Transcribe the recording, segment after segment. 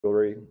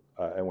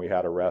and we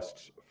had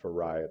arrests for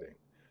rioting.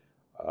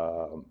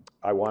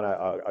 I want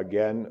to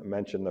again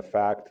mention the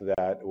fact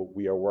that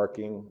we are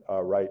working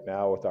right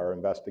now with our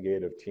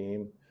investigative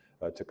team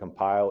to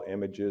compile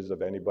images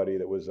of anybody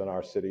that was in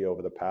our city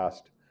over the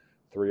past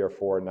 3 or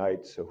 4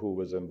 nights who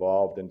was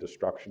involved in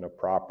destruction of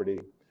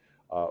property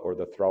or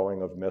the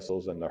throwing of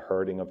missiles and the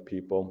hurting of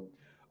people.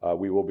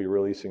 We will be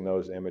releasing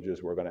those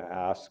images. We're going to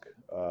ask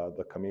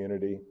the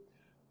community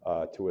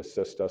to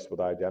assist us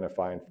with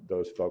identifying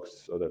those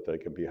folks so that they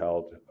can be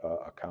held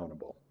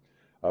accountable.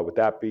 With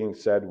that being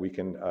said, we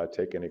can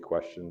take any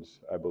questions,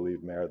 I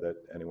believe, Mayor, that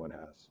anyone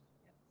has.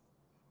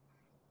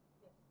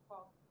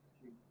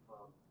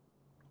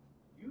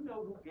 Do you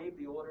know who gave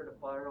the order to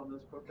fire on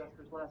those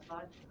protesters last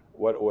night?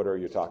 What order are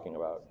you talking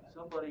about?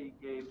 Somebody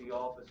gave the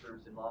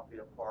officers in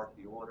Lafayette Park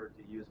the order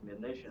to use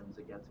munitions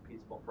against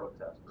peaceful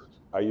protesters.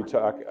 Are you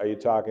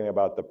talking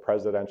about the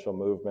presidential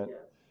movement?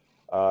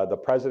 Yes. The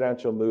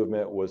presidential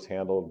movement was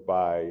handled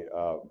by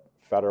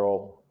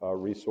federal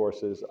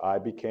resources. I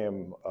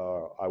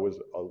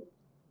was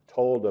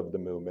told of the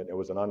movement. It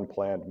was an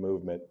unplanned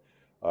movement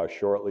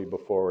shortly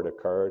before it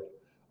occurred.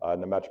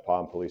 And the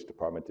Metropolitan Police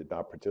Department did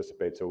not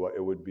participate, so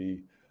it would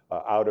be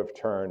out of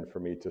turn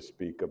for me to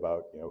speak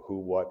about who,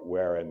 what,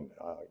 where, and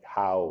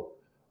how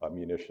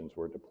munitions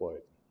were deployed.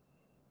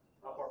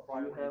 Do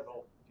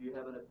you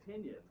have an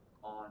opinion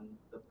on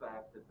the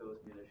fact that those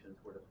munitions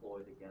were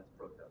deployed against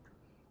protesters?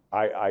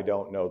 I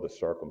don't know the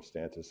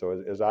circumstances,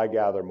 so as I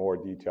gather more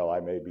detail,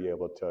 I may be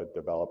able to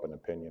develop an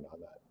opinion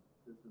on that.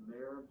 Does the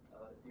mayor,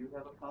 do you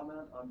have a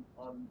comment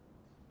on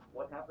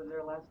what happened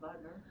there last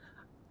night, Mayor?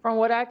 From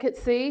what I could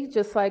see,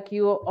 just like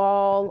you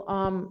all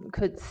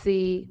could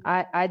see,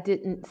 I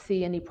didn't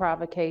see any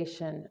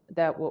provocation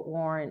that would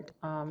warrant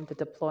the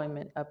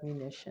deployment of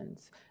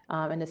munitions,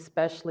 and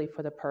especially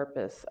for the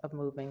purpose of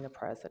moving the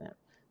president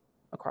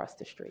across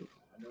the street.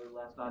 I know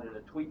last night in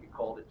a tweet you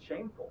called it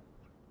shameful.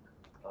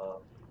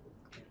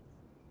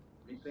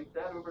 Do you think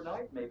that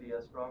overnight, maybe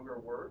a stronger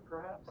word,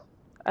 perhaps?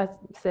 I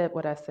said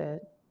what I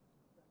said.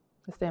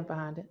 I stand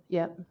behind it.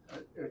 Yep.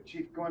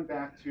 Chief, going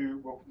back to,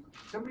 well,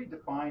 somebody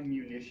define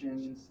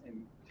munitions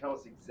and tell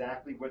us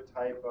exactly what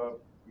type of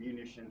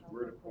munitions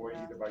were deployed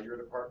either by your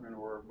department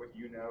or what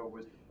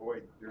was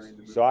deployed during the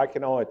movement. So I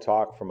can only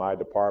talk for my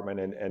department,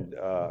 and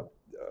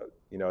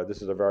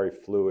this is a very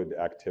fluid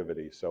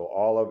activity.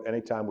 So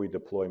anytime we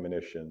deploy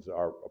munitions,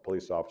 our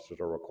police officers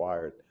are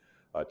required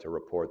to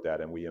report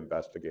that, and we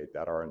investigate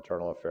that. Our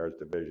Internal Affairs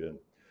Division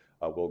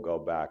will go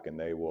back and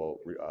they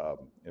will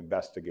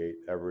investigate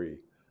every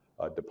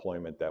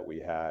deployment that we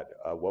had.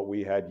 What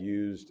we had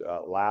used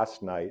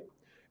last night,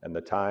 and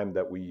the time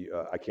that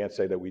I can't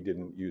say that we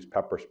didn't use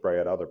pepper spray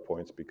at other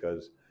points,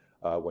 because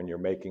when you're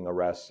making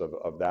arrests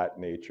of that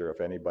nature, if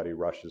anybody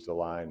rushes the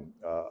line,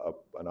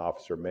 an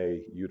officer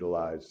may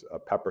utilize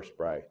pepper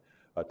spray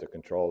to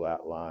control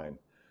that line.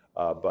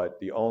 But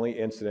the only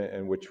incident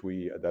in which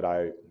that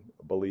I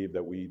believe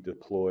that we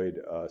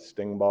deployed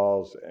sting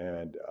balls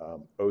and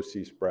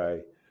OC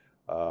spray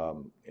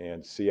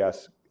and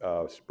CS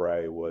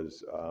spray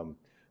was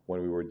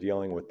when we were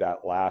dealing with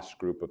that last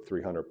group of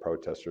 300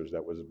 protesters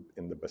that was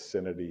in the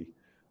vicinity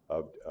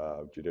of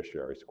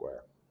Judiciary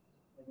Square.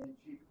 And then,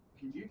 Chief,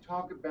 can you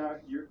talk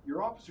about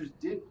your officers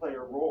did play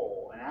a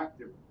role, an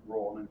active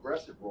role, an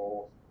aggressive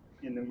role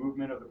in the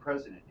movement of the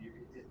president.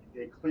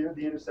 They cleared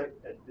the intersection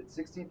at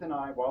 16th and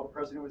I while the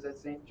president was at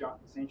St.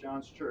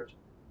 John's Church.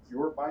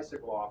 Your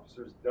bicycle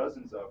officers,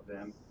 dozens of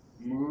them,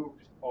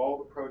 moved all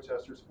the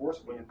protesters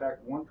forcibly. In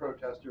fact, one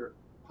protester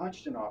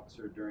punched an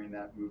officer during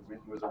that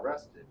movement and was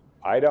arrested.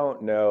 I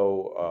don't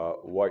know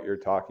what you're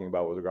talking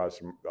about with regards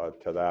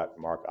to that,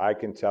 Mark. I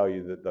can tell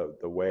you that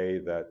the way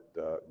that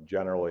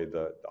generally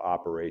the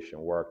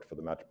operation worked for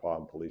the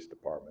Metropolitan Police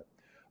Department,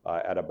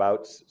 at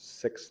about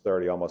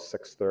 6:30, almost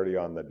 6:30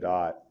 on the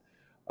dot,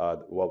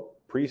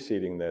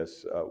 preceding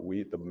this,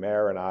 the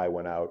mayor and I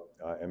went out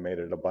and made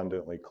it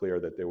abundantly clear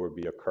that there would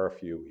be a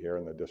curfew here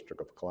in the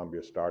District of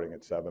Columbia starting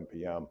at 7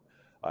 p.m.,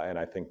 and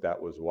I think that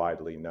was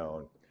widely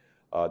known.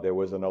 There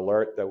was an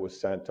alert that was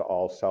sent to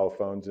all cell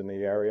phones in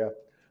the area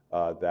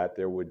that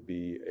there would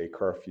be a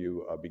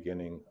curfew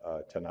beginning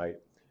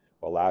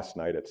last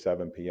night at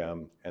 7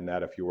 p.m., and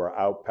that if you were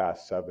out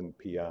past 7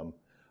 p.m.,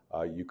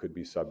 you could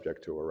be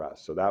subject to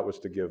arrest. So that was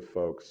to give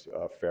folks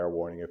fair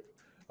warning.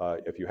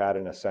 If you had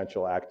an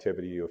essential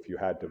activity, if you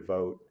had to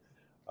vote,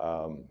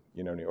 or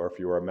if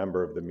you were a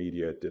member of the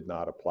media, it did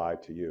not apply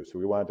to you. So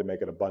we wanted to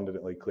make it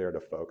abundantly clear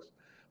to folks.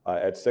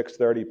 At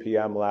 6:30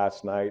 p.m.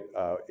 last night,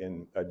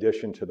 in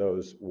addition to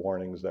those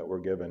warnings that were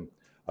given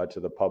to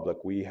the public,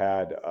 we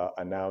had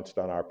announced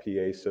on our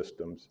PA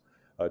systems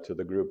to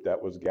the group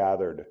that was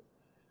gathered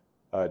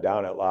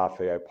down at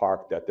Lafayette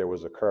Park that there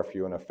was a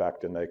curfew in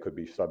effect and they could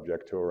be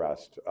subject to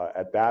arrest.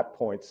 At that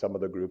point, some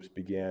of the groups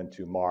began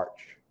to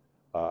march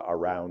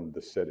around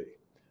the city.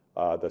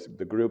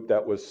 The group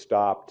that was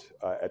stopped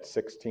at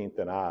 16th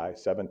and I,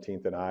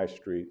 17th and I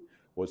Street,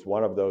 was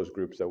one of those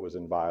groups that was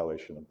in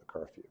violation of the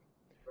curfew.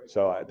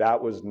 So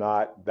that was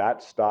not,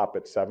 that stop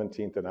at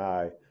 17th and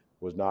I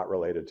was not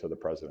related to the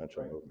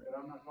presidential movement. But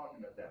I'm not talking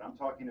about that. I'm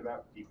talking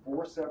about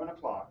before 7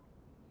 o'clock,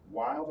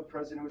 while the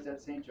president was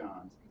at St.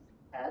 John's,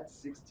 at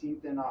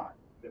 16th and I.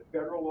 The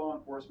federal law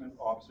enforcement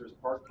officers,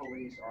 Park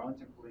Police,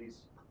 Arlington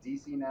Police,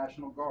 DC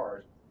National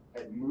Guard,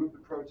 had moved the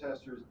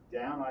protesters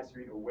down I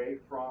Street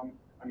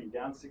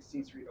down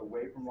 16th Street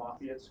away from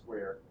Lafayette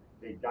Square.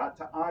 They got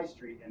to I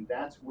Street, and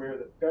that's where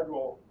the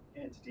federal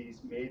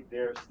entities made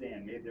their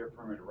stand, made their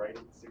perimeter, right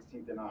at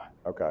 16th and I.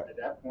 Okay. At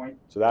that point.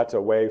 So that's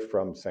away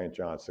from St.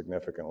 John's,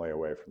 significantly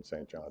away from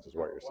St. John's is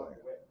what you're saying.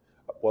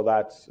 Well,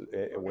 that's,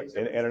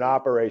 in an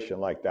operation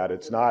like that,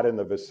 it's not in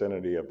the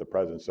vicinity of the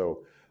president.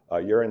 So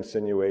your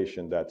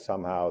insinuation that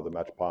somehow the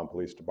Metropolitan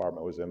Police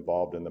Department was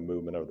involved in the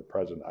movement of the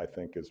president, I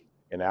think is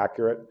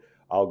inaccurate.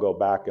 I'll go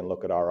back and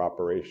look at our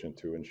operation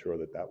to ensure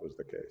that that was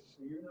the case.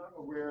 So you're not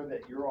aware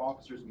that your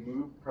officers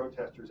moved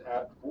protesters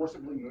out,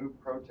 forcibly moved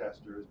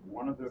protesters?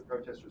 One of the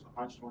protesters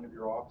punched one of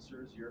your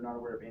officers? You're not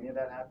aware of any of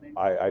that happening?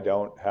 I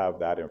don't have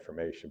that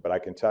information, but I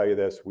can tell you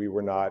this, we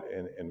were not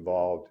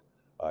involved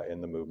in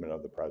the movement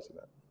of the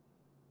president,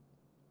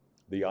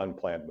 the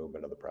unplanned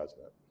movement of the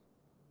president.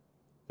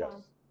 Yes.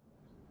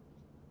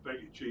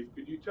 Thank you, Chief.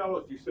 Could you tell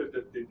us, you said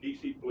that the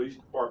DC Police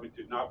Department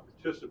did not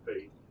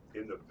participate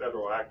in the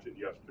federal action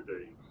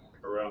yesterday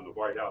around the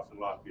White House and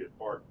Lafayette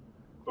Park,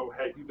 but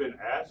had you been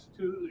asked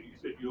to? You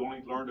said you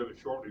only learned of it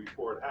shortly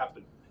before it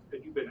happened.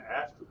 Had you been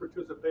asked to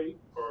participate,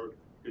 or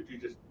did you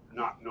just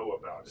not know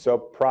about it? So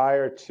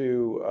prior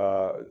to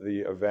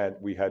the event,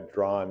 we had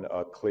drawn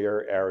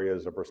clear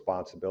areas of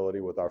responsibility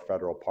with our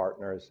federal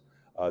partners.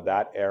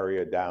 That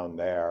area down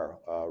there,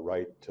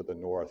 right to the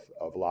north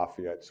of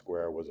Lafayette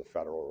Square, was a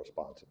federal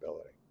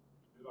responsibility.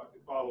 If I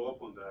could follow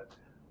up on that,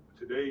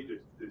 today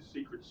the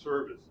Secret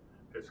Service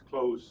has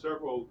closed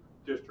several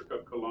District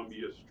of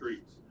Columbia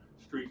streets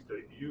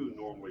that you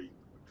normally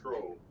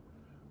patrol.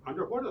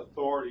 Under what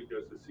authority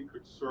does the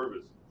Secret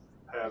Service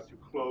have to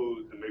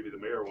close, and maybe the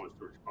mayor wants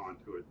to respond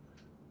to it,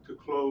 to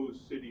close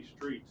city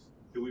streets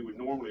that we would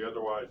normally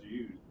otherwise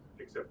use,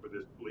 except for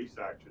this police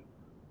action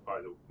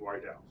by the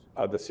White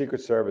House? The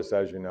Secret Service,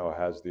 as you know,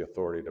 has the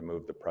authority to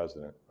move the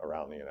president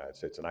around the United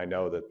States, and I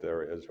know that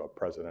there is a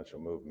presidential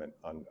movement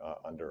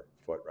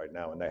underfoot right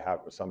now, and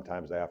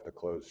sometimes they have to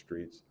close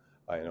streets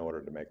in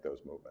order to make those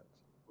movements.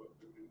 Well,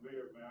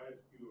 Mayor, may I ask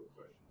you a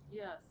question?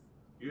 Yes.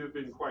 You have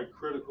been quite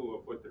critical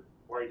of what the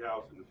White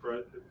House and the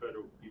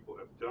federal people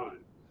have done,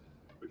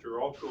 but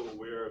you're also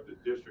aware of the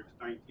district's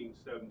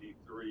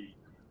 1973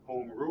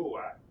 Home Rule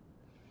Act,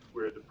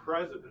 where the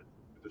president,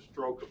 with the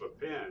stroke of a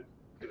pen,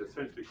 can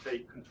essentially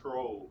take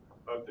control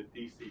of the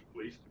DC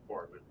Police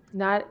Department.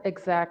 Not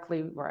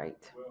exactly right.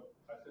 Well,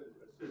 I said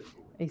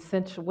essentially.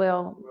 Essential,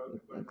 well,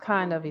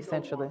 kind of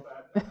essentially.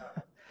 That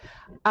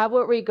I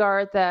would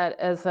regard that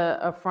as an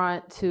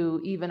affront to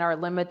even our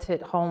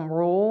limited home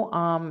rule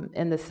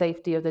and the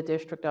safety of the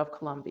District of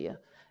Columbia.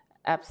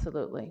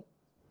 Absolutely.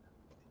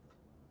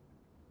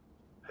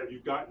 Have you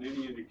gotten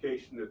any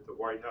indication that the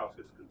White House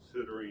is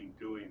considering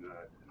doing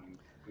that?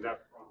 And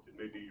that prompted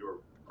maybe your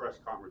press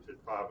conference at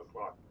 5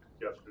 o'clock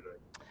yesterday.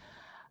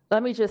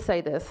 Let me just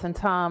say this, and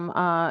Tom,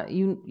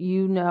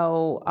 you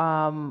know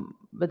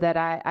that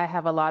I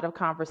have a lot of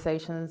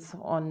conversations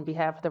on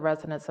behalf of the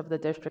residents of the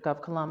District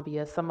of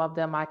Columbia. Some of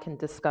them I can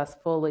discuss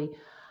fully,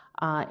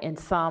 and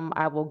some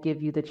I will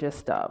give you the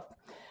gist of.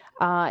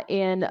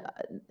 And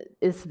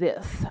it's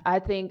this. I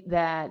think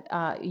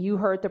that you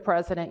heard the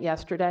president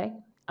yesterday,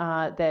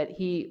 that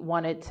he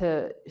wanted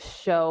to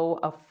show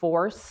a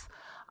force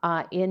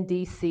in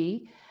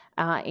D.C.,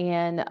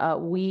 and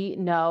we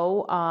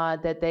know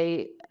that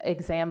they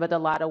examined a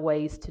lot of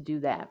ways to do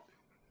that.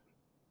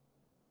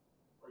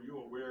 Are you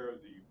aware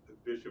of the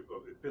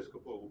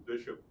Episcopal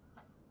bishop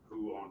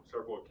who on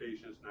several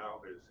occasions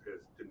now has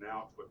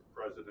denounced what the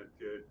president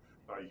did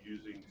by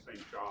using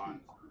St.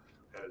 John's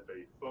as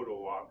a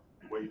photo op,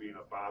 waving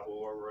a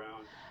Bible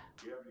around?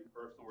 Do you have any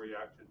personal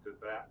reaction to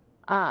that?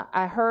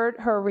 I heard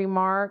her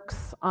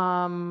remarks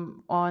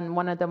on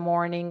one of the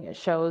morning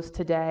shows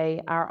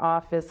today, our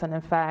office, and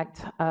in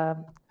fact,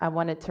 I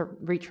wanted to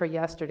reach her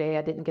yesterday.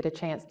 I didn't get a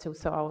chance to,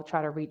 so I'll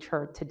try to reach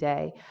her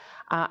today.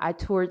 I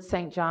toured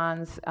St.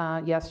 John's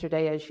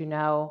yesterday, as you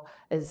know,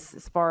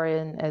 as far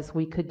in as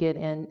we could get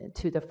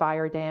into the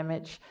fire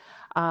damage.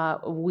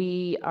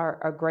 We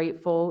are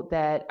grateful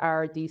that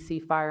our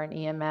DC Fire and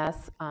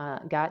EMS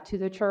got to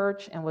the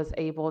church and was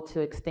able to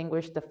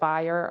extinguish the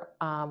fire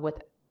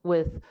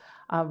with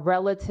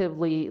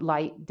relatively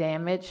light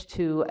damage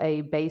to a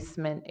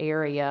basement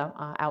area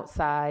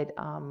outside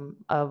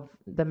of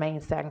the main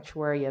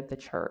sanctuary of the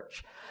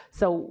church.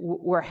 So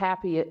we're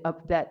happy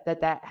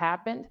that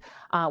happened.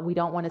 We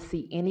don't want to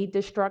see any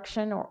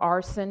destruction or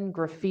arson,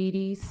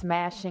 graffiti,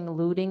 smashing,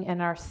 looting in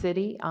our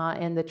city,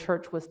 and the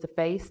church was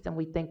defaced, and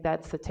we think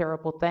that's a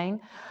terrible thing.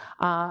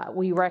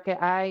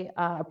 I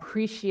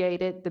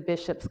appreciated the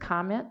bishop's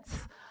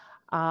comments.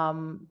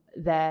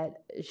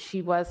 That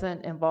she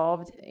wasn't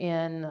involved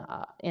in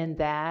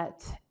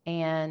that,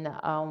 and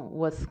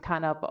was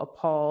kind of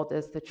appalled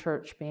as the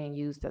church being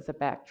used as a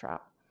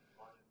backdrop.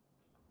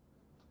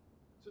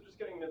 So just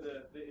getting to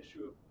the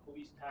issue of police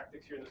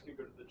tactics here, and this could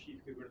go to the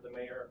chief, could go to the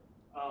mayor.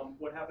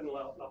 What happened in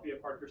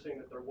Lafayette Park, you're saying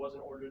that there was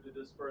an order to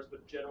disperse,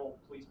 but general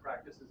police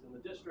practices in the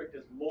district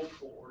is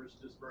multiple orders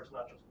to disperse,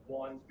 not just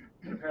one.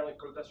 And apparently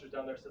protesters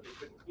down there said they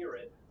couldn't hear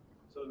it,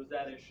 so there was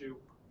that issue.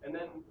 And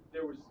then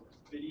there was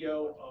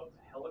video of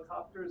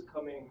helicopters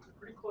coming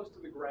pretty close to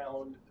the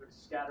ground to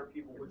scatter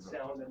people with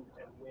sound and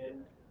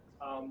wind.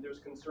 There's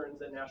concerns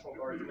that National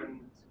Guardsmen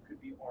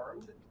could be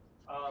armed.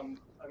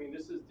 I mean,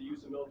 this is the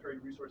use of military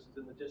resources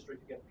in the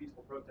district against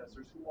peaceful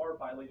protesters who are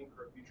violating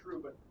curfew, true,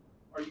 but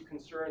are you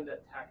concerned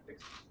that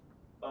tactics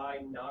by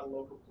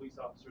non-local police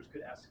officers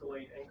could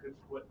escalate and could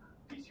put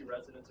DC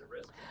residents at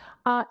risk?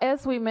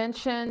 As we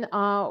mentioned,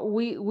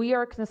 we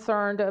are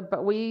concerned,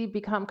 but we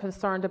become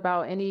concerned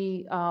about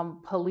any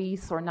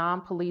police or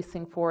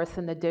non-policing force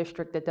in the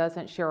district that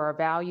doesn't share our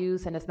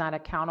values and is not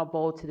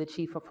accountable to the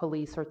chief of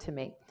police or to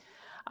me.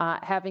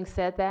 Having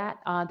said that,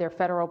 they're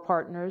federal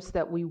partners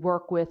that we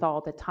work with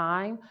all the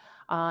time,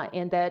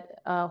 and that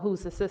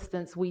whose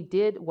assistance we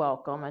did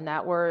welcome, and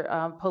that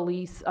were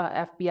police,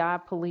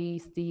 FBI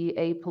police,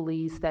 DEA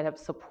police that have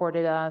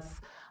supported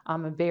us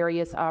in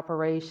various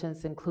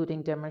operations,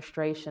 including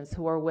demonstrations,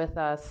 who are with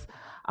us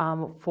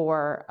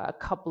for a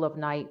couple of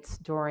nights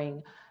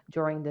during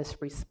this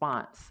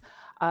response.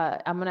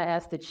 I'm going to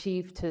ask the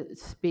chief to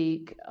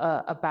speak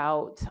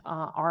about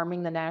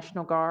arming the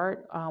National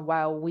Guard.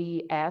 While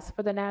we ask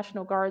for the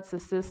National Guard's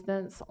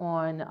assistance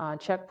on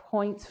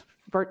checkpoints,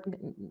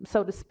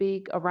 so to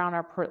speak, around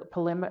our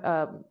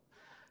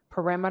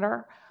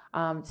perimeter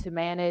to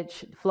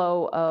manage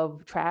flow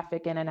of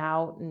traffic in and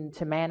out and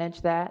to manage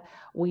that,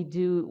 we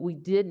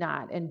did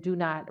not and do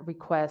not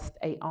request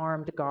an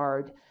armed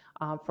guard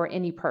for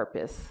any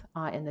purpose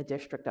in the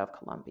District of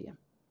Columbia.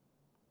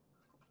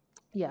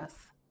 Yes.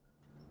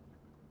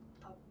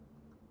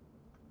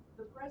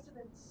 The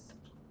president's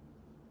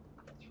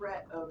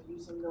threat of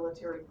using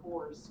military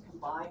force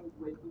combined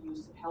with the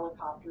use of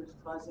helicopters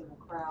buzzing the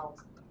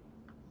crowds,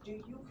 do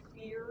you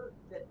fear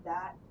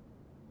that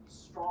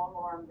strong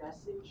arm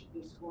message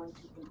is going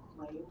to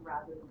inflame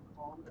rather than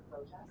calm the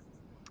protests?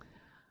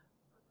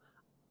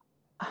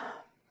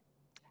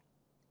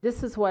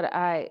 This is what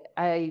I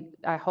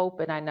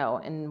hope and I know,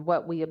 and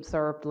what we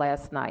observed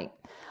last night.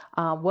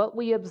 What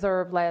we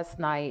observed last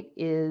night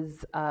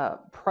is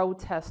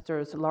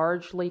protesters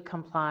largely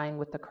complying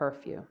with the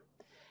curfew,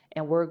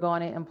 and we're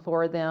going to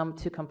implore them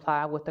to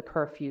comply with the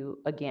curfew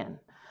again.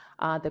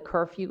 The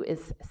curfew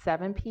is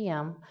 7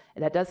 p.m.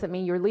 And that doesn't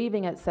mean you're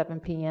leaving at 7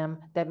 p.m.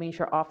 That means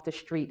you're off the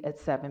street at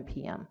 7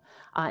 p.m.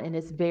 And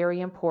it's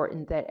very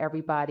important that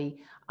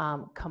everybody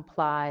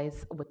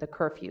complies with the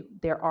curfew.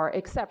 There are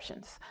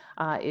exceptions.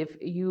 If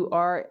you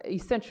are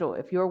essential,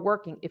 if you're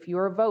working, if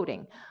you're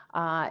voting,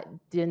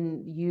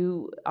 then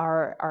you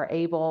are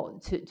able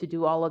to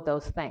do all of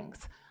those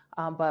things.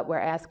 But we're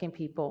asking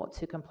people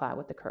to comply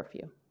with the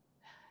curfew.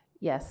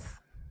 Yes.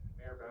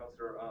 Mayor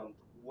Bowser,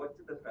 what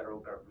did the federal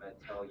government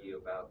tell you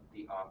about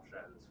the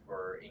options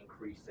for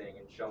increasing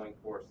and showing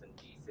force in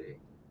DC?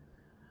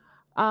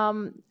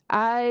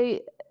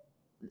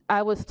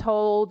 I was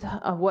told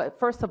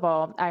first of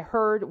all, I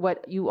heard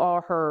what you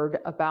all heard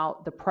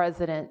about the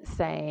president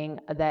saying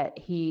that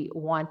he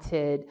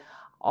wanted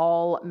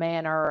all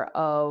manner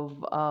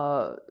of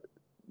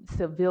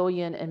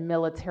civilian and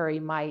military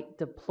might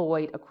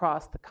deployed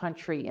across the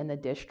country in the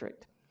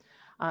district.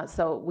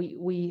 So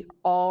we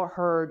all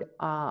heard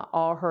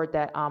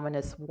that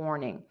ominous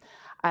warning.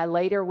 I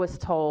later was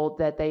told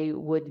that they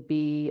would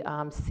be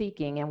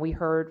seeking, and we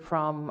heard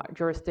from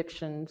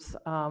jurisdictions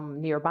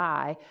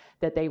nearby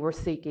that they were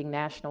seeking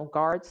National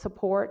Guard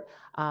support,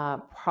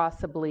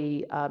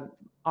 possibly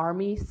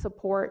Army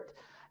support,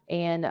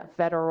 and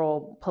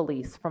federal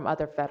police from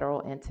other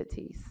federal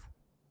entities.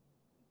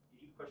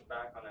 Did you push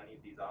back on any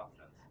of these options?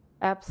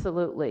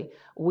 Absolutely.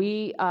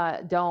 We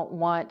don't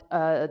want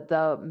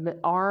the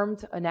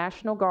armed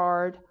National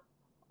Guard,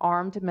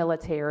 armed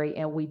military,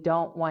 and we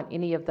don't want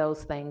any of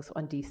those things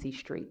on DC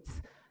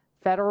streets.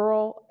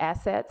 Federal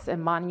assets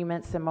and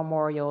monuments and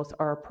memorials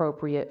are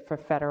appropriate for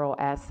federal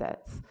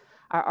assets.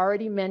 I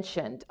already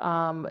mentioned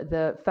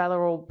the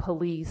federal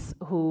police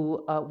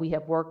who we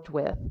have worked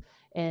with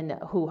and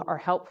who are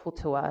helpful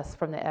to us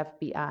from the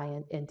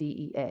FBI and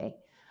DEA.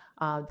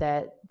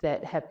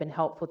 That have been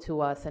helpful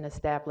to us in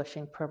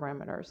establishing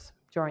perimeters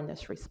during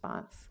this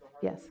response. So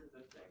Yes.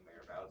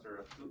 Mayor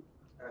Bowser,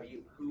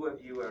 who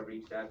have you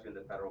reached out to in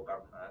the federal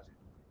government?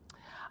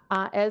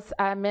 As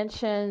I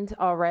mentioned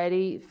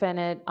already,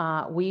 Fennett,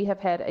 we have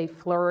had a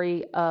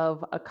flurry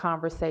of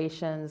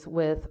conversations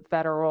with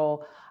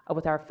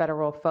our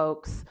federal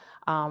folks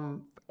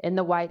in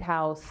the White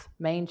House,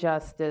 Main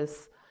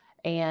Justice,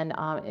 and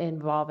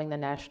involving the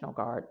National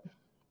Guard.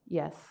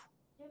 Yes.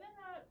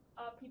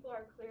 People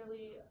are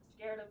clearly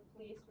scared of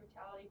police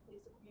brutality,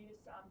 police abuse.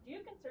 Do you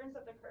have concerns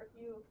that the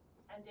curfew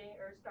ending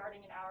or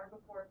starting an hour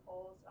before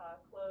polls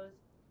close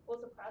will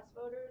suppress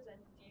voters, and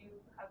do you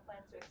have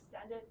plans to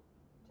extend it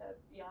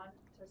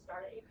to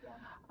start at 8 p.m.?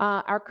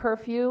 Our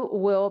curfew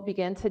will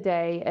begin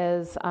today,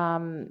 as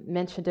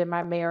mentioned in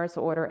my mayor's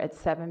order, at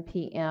 7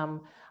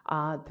 p.m.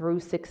 through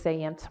 6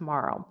 a.m.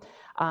 tomorrow.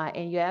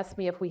 And you asked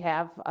me if we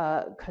have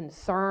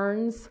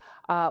concerns.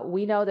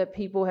 We know that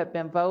people have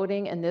been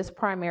voting in this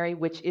primary,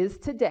 which is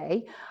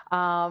today,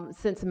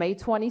 since May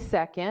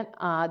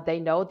 22nd. They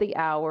know the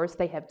hours.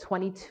 They have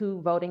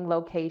 22 voting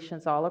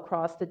locations all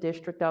across the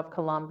District of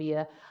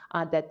Columbia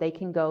that they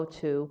can go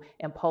to,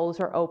 and polls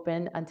are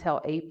open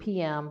until 8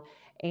 p.m.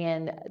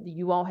 And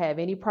you won't have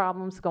any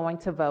problems going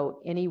to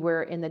vote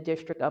anywhere in the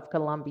District of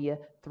Columbia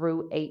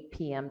through 8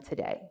 p.m.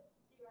 today.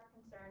 You are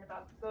concerned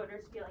about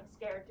voters feeling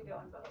scared to go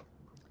and vote?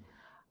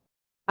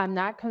 I'm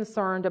not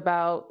concerned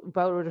about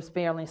voters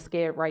feeling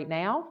scared right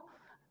now,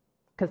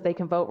 because they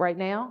can vote right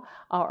now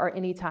or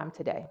any time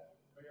today.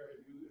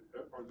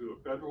 Are the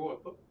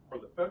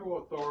federal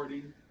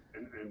authorities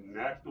and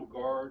National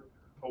Guard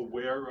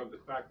aware of the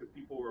fact that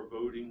people are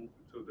voting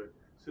so that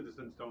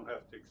citizens don't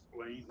have to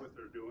explain what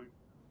they're doing?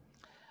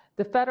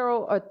 The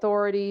federal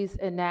authorities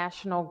and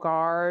National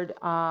Guard,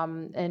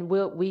 and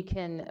we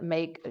can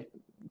make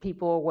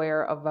people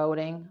aware of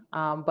voting,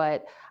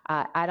 but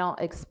I don't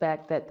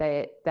expect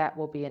that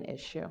will be an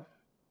issue.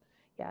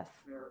 Yes.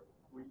 Mayor,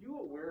 were you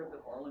aware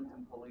that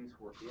Arlington police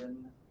were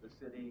in the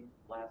city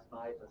last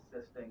night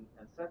assisting?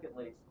 And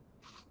secondly,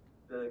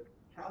 the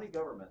county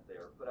government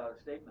there put out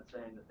a statement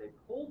saying that they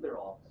pulled their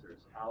officers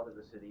out of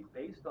the city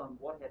based on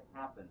what had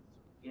happened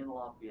in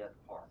Lafayette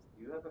Park.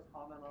 Do you have a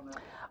comment on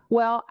that?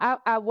 Well,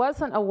 I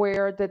wasn't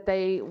aware that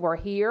they were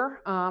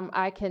here.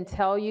 I can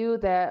tell you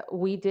that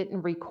we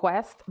didn't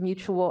request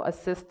mutual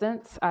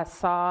assistance. I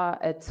saw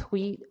a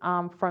tweet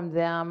from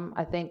them,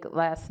 I think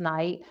last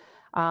night,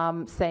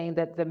 saying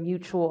that the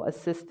mutual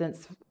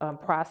assistance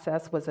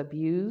process was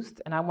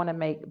abused. And I want to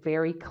make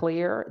very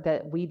clear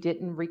that we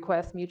didn't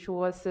request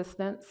mutual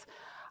assistance.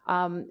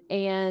 For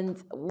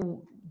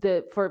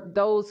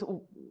those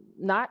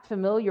not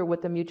familiar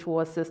with the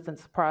mutual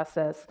assistance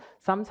process,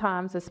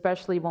 sometimes,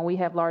 especially when we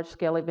have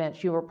large-scale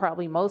events, you are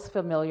probably most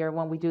familiar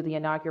when we do the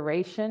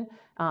inauguration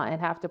and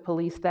have to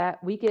police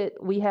that. We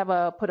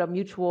put a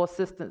mutual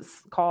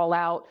assistance call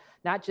out,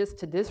 not just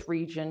to this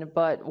region,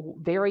 but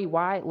very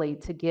widely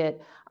to get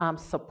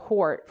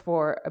support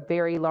for a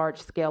very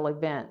large-scale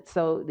event.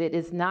 So it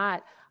is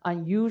not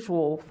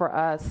unusual for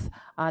us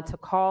to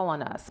call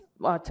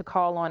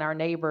on our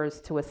neighbors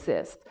to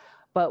assist.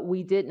 But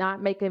we did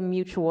not make a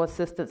mutual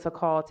assistance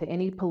call to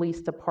any police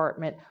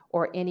department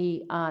or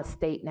any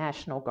state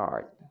National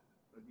Guard.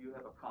 Do you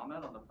have a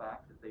comment on the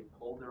fact that they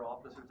pulled their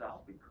officers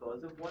out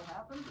because of what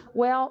happened?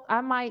 Well,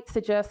 I might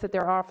suggest that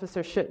their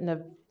officers shouldn't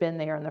have been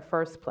there in the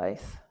first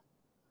place.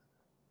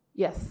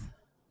 Yes.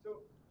 So,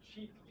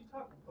 Chief, could you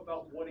talk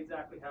about what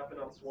exactly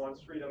happened on Swan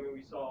Street? I mean,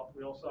 we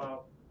all saw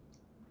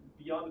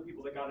beyond the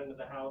people that got into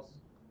the house,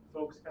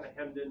 folks kind of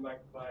hemmed in by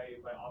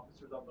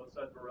officers on both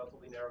sides of a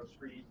relatively narrow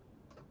street.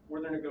 Were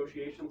there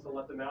negotiations to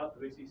let them out? Do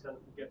they see some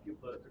get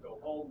people to go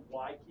home?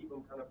 Why keep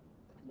them kind of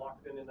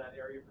locked in that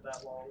area for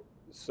that long?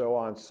 So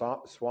on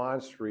Swan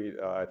Street,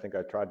 I think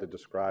I tried to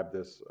describe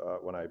this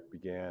when I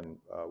began.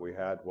 We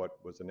had what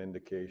was an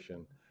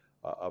indication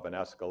of an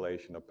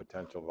escalation of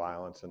potential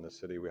violence in the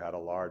city. We had a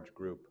large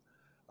group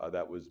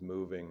that was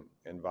moving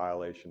in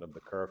violation of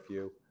the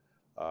curfew.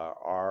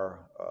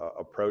 Our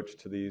approach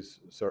to these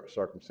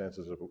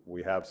circumstances, if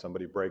we have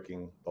somebody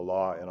breaking the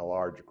law in a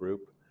large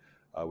group,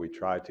 we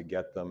try to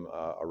get them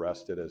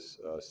arrested as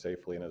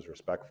safely and as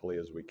respectfully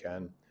as we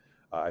can.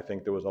 I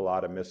think there was a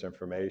lot of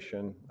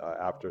misinformation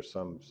after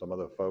some of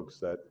the folks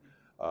that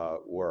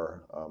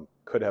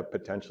could have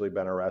potentially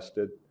been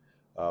arrested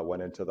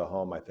went into the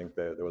home. I think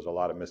there was a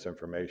lot of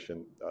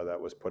misinformation that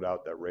was put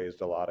out that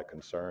raised a lot of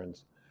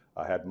concerns.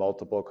 I had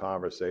multiple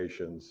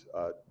conversations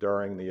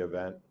during the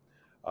event,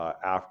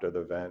 after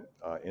the event,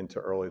 into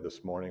early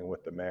this morning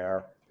with the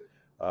mayor,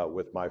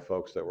 with my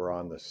folks that were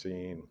on the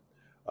scene.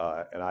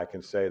 And I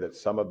can say that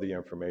some of the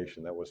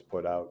information that was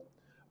put out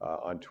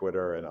on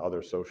Twitter and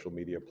other social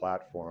media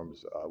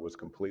platforms was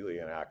completely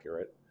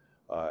inaccurate,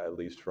 at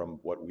least from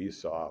what we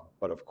saw.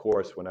 But of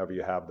course, whenever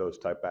you have those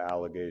type of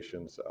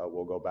allegations,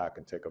 we'll go back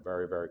and take a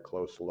very, very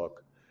close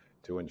look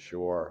to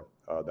ensure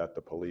that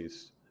the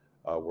police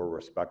were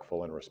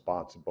respectful and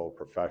responsible,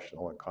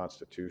 professional and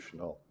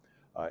constitutional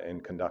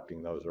in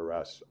conducting those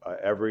arrests.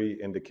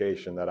 Every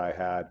indication that I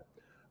had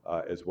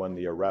is when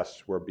the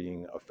arrests were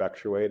being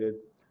effectuated,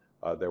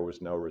 there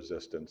was no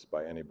resistance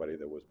by anybody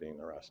that was being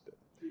arrested.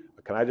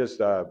 Can I just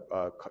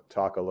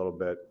talk a little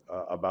bit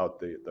about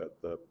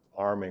the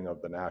arming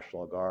of the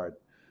National Guard?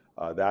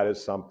 That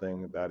is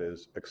something that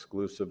is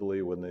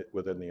exclusively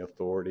within the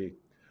authority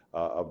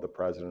of the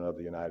President of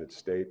the United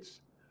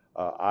States.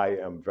 I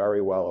am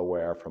very well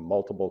aware from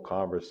multiple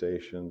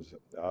conversations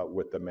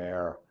with the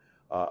mayor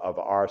of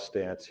our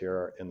stance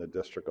here in the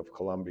District of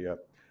Columbia.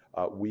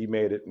 We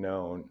made it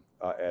known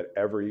at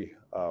every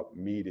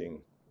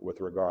meeting with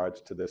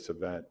regards to this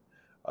event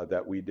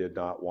that we did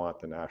not want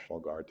the National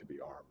Guard to be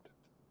armed.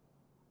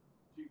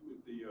 Chief,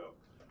 with the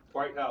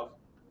White House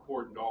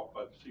cordoned off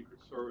by the Secret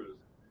Service,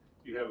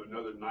 you have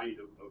another night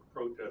of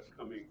protests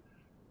coming.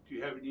 Do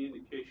you have any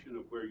indication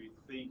of where you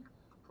think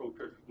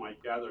protesters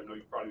might gather? I know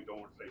you probably don't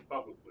want to say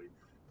publicly,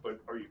 but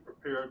are you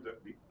prepared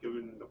that,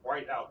 given the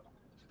White House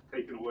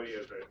taken away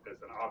as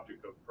an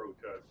object of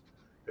protest,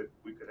 that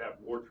we could have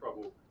more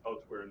trouble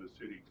elsewhere in the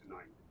city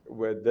tonight?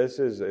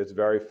 It's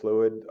very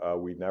fluid.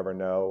 We never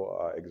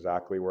know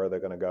exactly where they're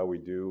going to go.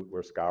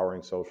 We're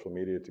scouring social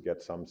media to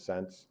get some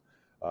sense.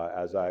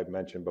 As I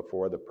mentioned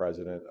before, the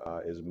president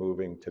is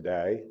moving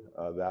today.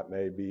 That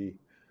may be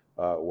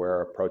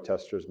where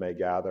protesters may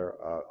gather.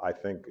 I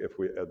think if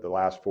the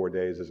last 4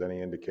 days is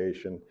any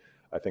indication,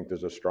 I think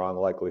there's a strong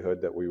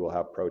likelihood that we will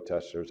have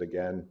protesters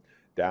again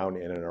down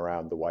in and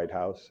around the White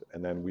House,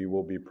 and then we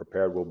will be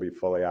prepared. We'll be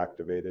fully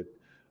activated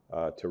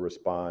to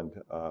respond.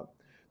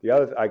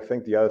 I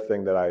think the other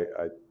thing that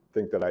I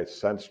think that I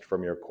sensed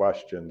from your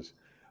questions,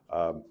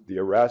 the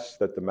arrests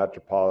that the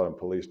Metropolitan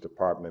Police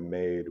Department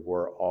made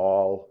were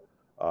all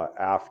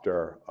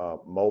after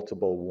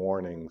multiple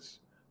warnings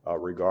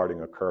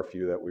regarding a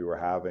curfew that we were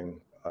having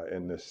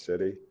in this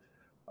city.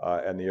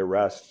 And the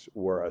arrests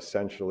were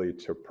essentially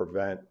to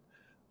prevent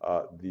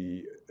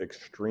the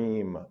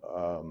extreme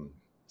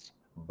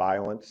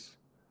violence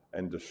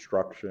and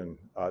destruction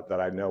that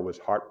I know was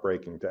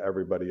heartbreaking to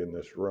everybody in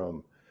this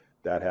room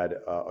that had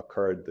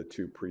occurred the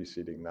 2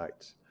 preceding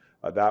nights.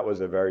 That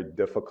was a very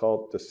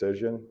difficult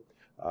decision.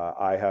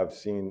 I have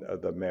seen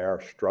the mayor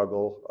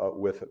struggle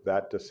with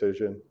that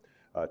decision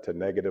to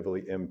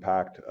negatively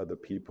impact the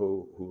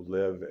people who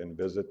live and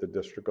visit the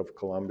District of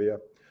Columbia.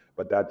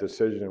 But that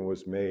decision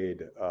was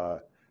made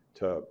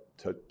to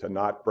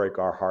not break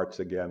our hearts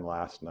again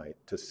last night,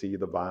 to see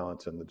the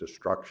violence and the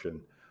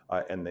destruction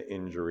and the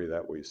injury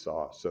that we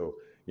saw. So,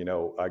 you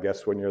know, I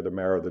guess when you're the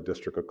mayor of the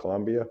District of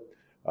Columbia,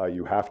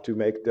 you have to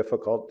make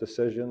difficult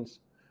decisions.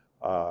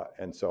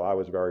 And so I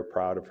was very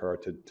proud of her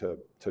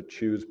to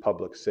choose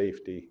public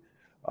safety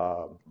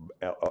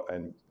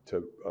and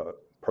to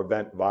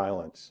prevent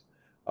violence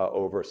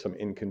over some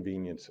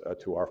inconvenience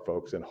to our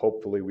folks. And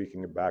hopefully we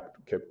can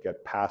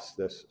get past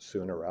this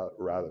sooner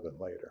rather than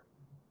later.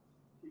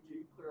 Could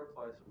you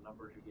clarify some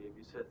numbers you gave?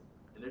 You said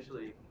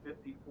initially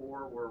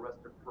 54 were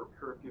arrested for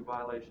curfew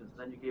violations, and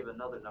then you gave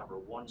another number.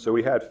 So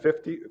we had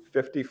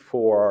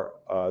 54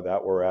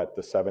 that were at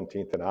the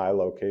 17th and I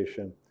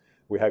location.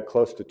 We had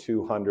close to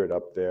 200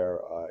 up there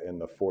in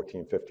the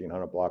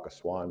 1500 block of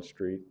Swan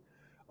Street.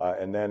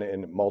 And then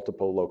in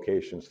multiple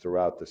locations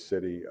throughout the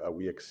city,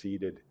 we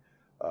exceeded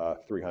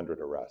 300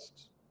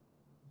 arrests.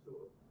 So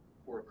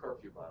for a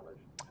curfew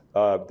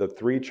violation? The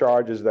 3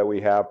 charges that we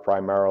have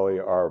primarily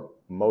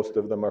most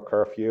of them are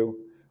curfew.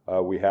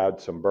 We had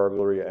some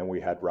burglary and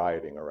we had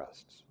rioting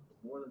arrests.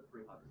 More than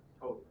 300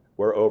 total?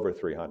 We're over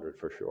 300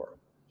 for sure.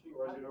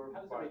 Or is it over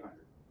 500?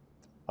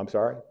 I'm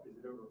sorry?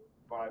 Is it over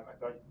 5? I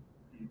thought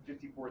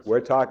 54. We're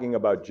talking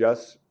about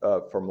just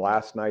from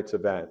last night's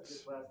events.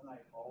 Just last night.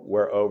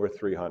 We're over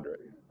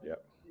 300. Yeah.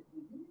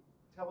 Can you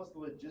tell us the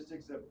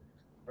logistics of,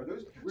 are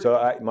those?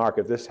 So, Mark,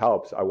 if this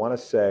helps, I want to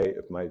say,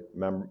 if my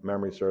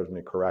memory serves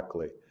me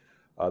correctly,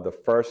 the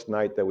first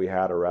night that we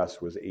had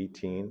arrests was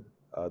 18.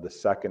 The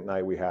second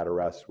night we had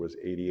arrests was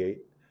 88.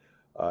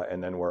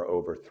 And then we're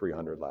over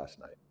 300 last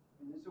night.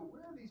 And so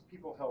where are these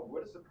people held?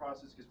 What is the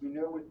process? Because we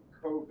know with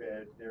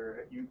COVID,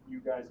 you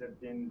guys have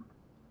been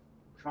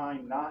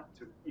trying not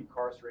to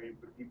incarcerate and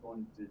put people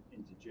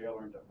into jail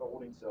or into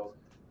holding cells.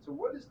 So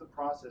what is the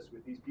process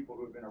with these people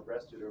who have been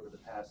arrested over the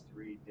past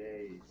 3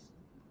 days?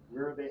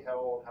 Where are they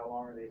held? How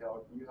long are they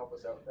held? Can you help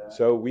us out with that?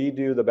 So we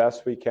do the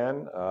best we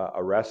can.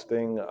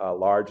 Arresting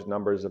large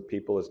numbers of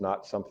people is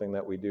not something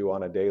that we do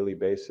on a daily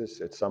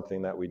basis. It's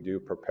something that we do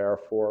prepare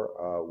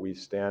for. We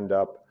stand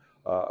up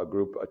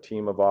a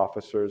team of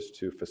officers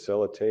to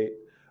facilitate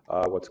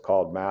what's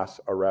called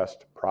mass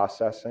arrest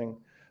processing.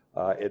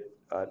 It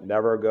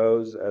never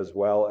goes as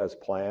well as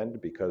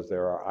planned because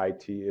there are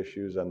IT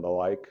issues and the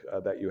like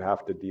that you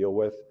have to deal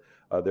with.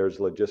 There's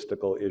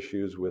logistical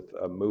issues with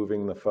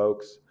moving the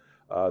folks.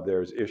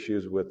 There's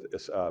issues with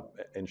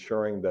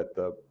ensuring that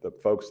the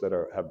folks that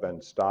have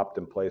been stopped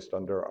and placed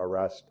under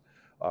arrest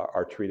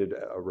are treated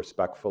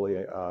respectfully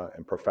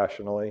and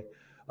professionally.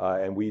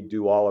 And we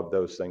do all of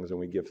those things and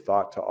we give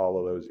thought to all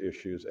of those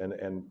issues.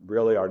 And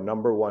really our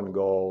number one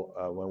goal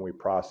when we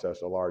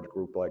process a large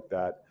group like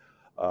that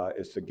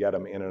is to get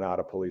them in and out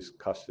of police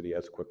custody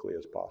as quickly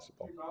as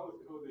possible. Chief, I was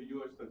told the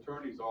U.S.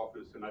 Attorney's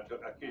Office, and I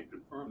can't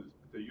confirm this,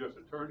 but the U.S.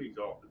 Attorney's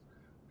Office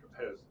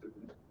has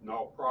in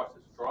all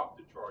process dropped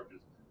the charges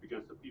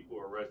against the people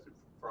arrested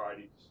from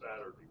Friday to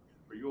Saturday.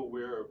 Are you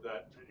aware of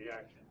that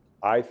action?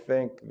 I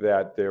think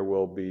that there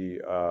will be,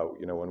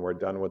 when we're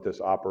done with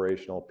this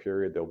operational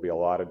period, there'll be a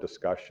lot of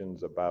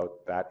discussions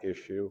about that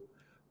issue.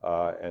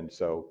 And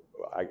so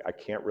I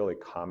can't really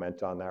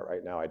comment on that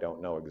right now. I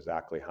don't know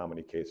exactly how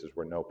many cases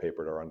were no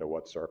papered or under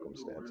what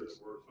circumstances.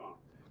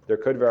 There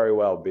could very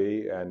well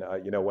be. And,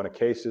 when a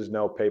case is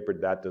no papered,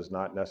 that does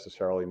not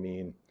necessarily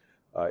mean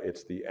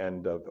it's the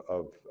end of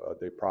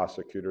the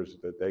prosecutors.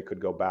 That they could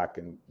go back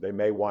and they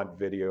may want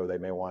video, they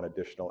may want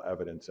additional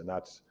evidence, and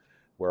that's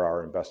where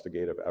our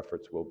investigative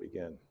efforts will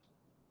begin.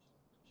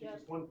 Yes.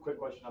 Just one quick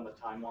question on the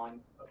timeline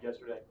of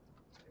yesterday.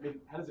 I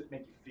mean, how does it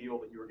make you feel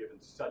that you were given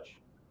such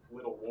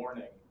little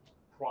warning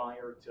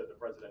prior to the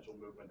presidential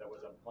movement that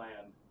was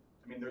unplanned.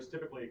 I mean, there's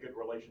typically a good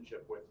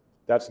relationship with.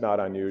 That's not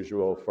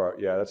unusual for,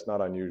 yeah, that's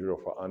not unusual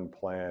for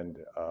unplanned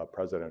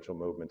presidential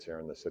movements here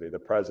in the city. The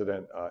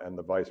president and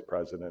the vice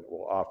president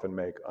will often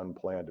make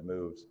unplanned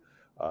moves,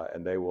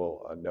 and they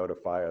will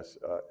notify us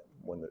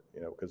when,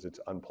 because it's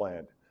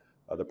unplanned.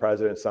 The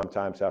president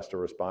sometimes has to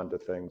respond to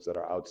things that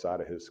are outside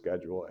of his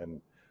schedule,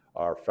 and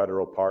our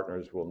federal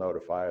partners will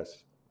notify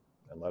us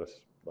and let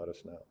us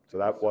know. So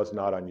that was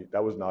not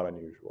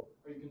unusual.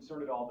 Are you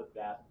concerned at all that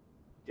that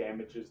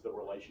damages the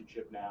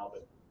relationship now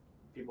that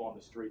people on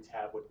the streets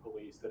have with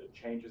police, that it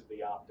changes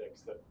the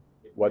optics, that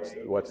it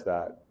What's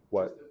that?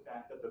 What? Just the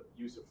fact that the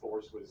use of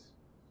force was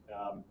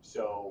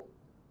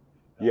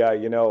Yeah,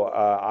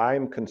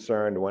 I'm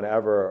concerned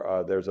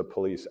whenever there's a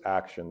police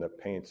action that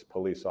paints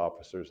police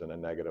officers in a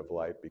negative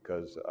light,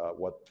 because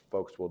what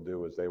folks will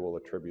do is they will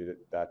attribute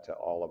that to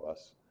all of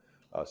us.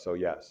 So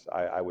yes,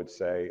 I would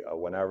say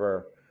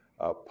whenever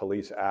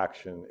police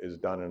action is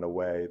done in a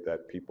way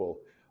that people,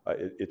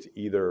 it's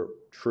either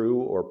true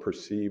or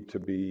perceived to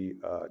be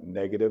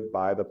negative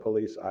by the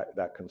police,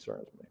 that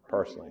concerns me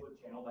personally. Are you able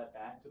to channel that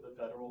back to the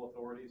federal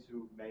authorities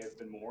who may have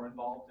been more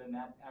involved in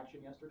that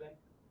action yesterday?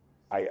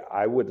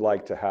 I would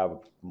like to have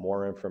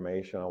more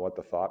information on what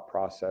the thought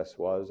process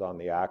was on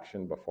the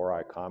action before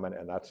I comment,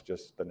 and that's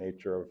just the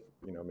nature of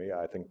me.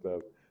 I think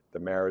the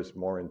mayor is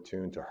more in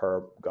tune to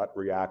her gut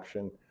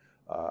reaction.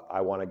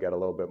 I want to get a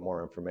little bit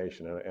more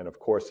information, and of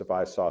course, if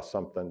I saw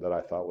something that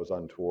I thought was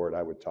untoward,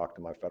 I would talk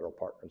to my federal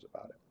partners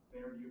about it.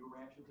 Mayor, do you have a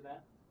reaction to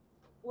that?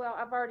 Well,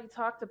 I've already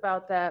talked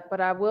about that, but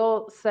I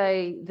will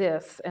say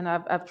this, and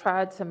I've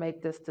tried to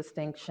make this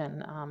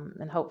distinction,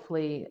 and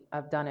hopefully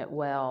I've done it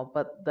well,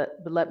 but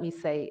let me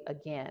say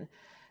again,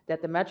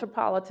 that the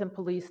Metropolitan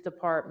Police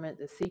Department,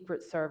 the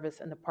Secret Service,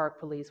 and the Park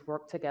Police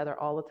work together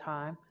all the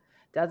time,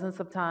 dozens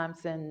of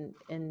times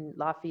in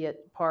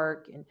Lafayette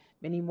Park, and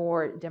many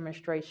more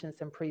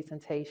demonstrations and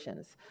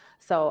presentations.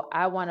 So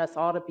I want us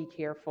all to be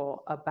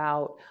careful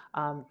about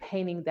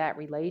painting that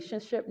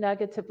relationship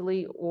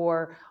negatively,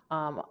 or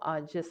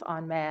just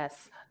en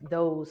masse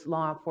those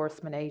law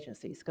enforcement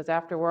agencies. Because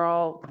after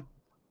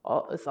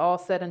it's all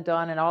said and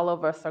done and all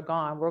of us are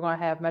gone, we're going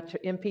to have Metro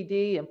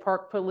MPD and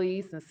Park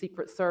Police and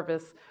Secret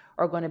Service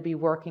are going to be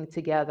working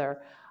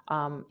together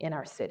in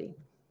our city.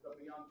 But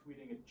beyond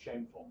tweeting it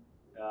shameful,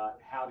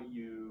 how do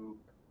you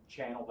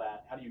channel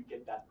that? How do you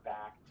get that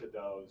back to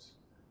those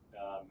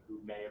who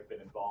may have been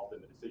involved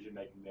in the decision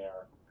making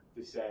there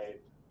to say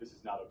this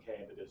is not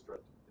okay in the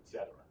district,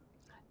 etc.?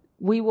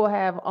 We will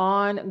have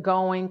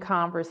ongoing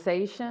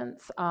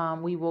conversations.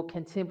 We will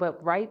continue,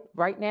 but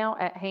right now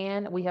at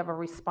hand, we have a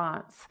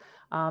response.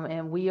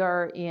 And we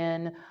have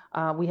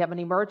an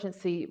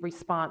emergency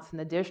response in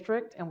the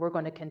district, and we're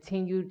going to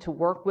continue to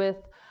work with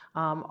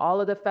all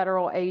of the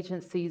federal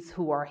agencies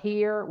who are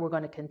here. We're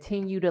going to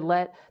continue to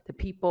let the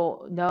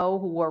people know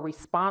who are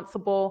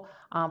responsible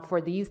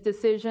for these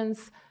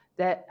decisions,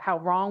 that how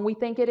wrong we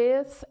think it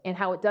is and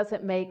how it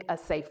doesn't make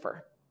us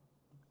safer.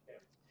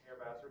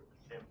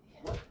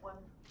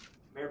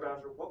 Mayor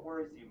Bowser, what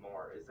worries you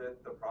more? Is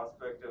it the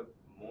prospect of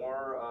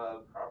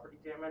more property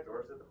damage,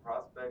 or is it the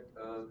prospect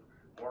of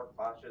more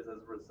clashes as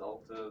a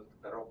result of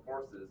federal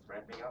forces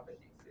ramping up in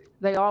D.C.?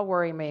 They all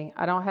worry me.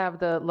 I don't have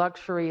the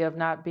luxury of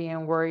not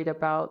being worried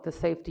about the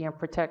safety and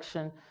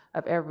protection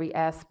of every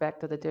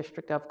aspect of the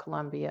District of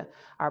Columbia.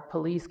 Our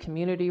police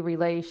community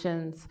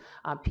relations,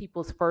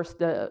 people's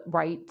first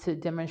right to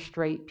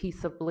demonstrate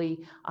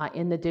peaceably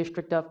in the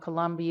District of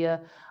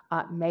Columbia,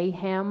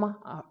 mayhem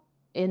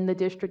in the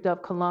District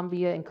of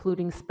Columbia,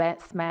 including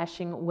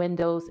smashing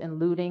windows and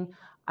looting.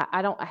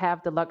 I don't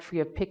have the luxury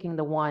of picking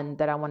the one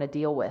that I want to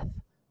deal with.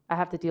 I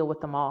have to deal with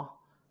them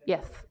all.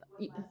 Yes.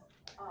 Mayor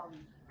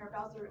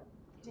Bowser,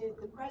 did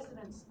the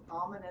president's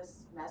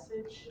ominous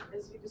message,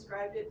 as you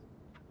described it,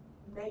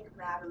 make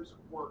matters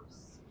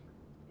worse?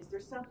 Is there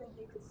something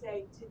he could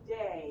say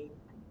today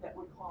that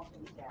would calm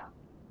things down?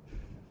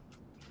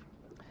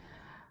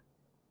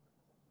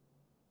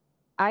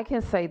 I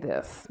can say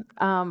this.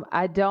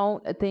 I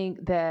don't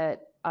think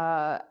that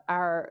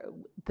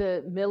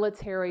the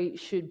military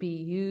should be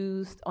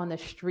used on the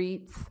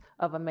streets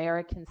of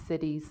American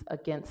cities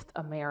against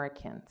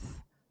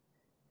Americans.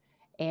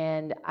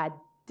 And I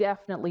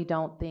definitely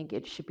don't think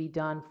it should be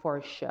done for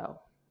a show.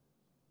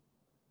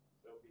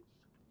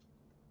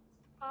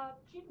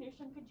 Chief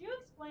Newsom, could you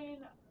explain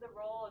the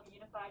role of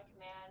Unified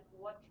Command,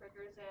 what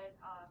triggers it,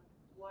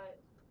 what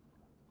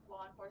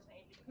law enforcement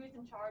agency, who's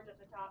in charge at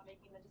the top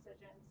making the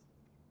decisions?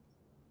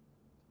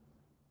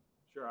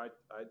 Sure,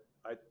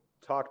 I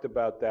talked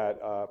about that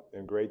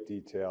in great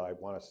detail, I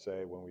want to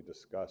say, when we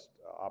discussed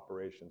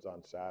operations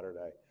on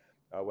Saturday.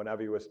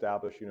 Whenever you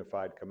establish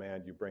Unified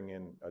Command, you bring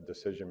in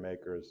decision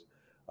makers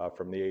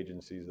from the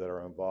agencies that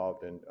are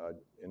involved.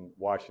 In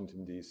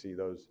Washington, D.C.,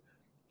 those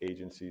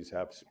agencies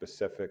have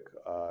specific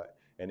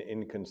and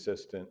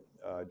inconsistent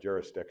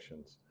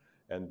jurisdictions.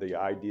 And the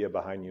idea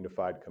behind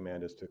Unified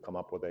Command is to come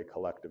up with a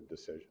collective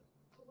decision.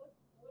 What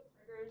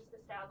triggers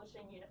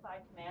establishing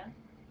Unified Command?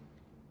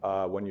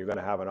 when you're going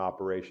to have an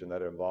operation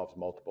that involves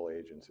multiple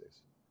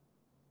agencies.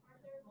 Are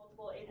there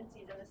multiple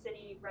agencies in the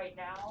city right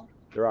now?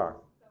 There are.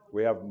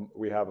 We have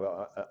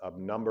a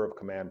number of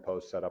command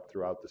posts set up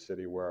throughout the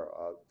city where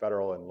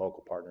federal and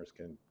local partners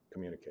can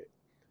communicate,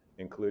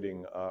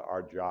 including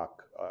our JOC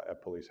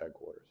at police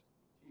headquarters.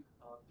 Chief,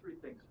 three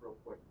things real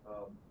quick.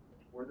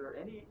 Were there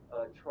any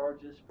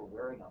charges for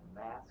wearing a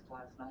mask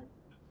last night?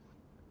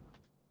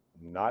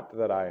 Not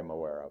that I am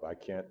aware of. I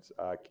can't,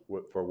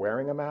 for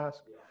wearing a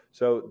mask? Yeah.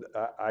 So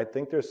I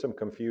think there's some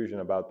confusion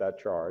about that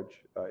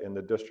charge. In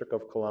the District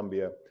of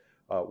Columbia,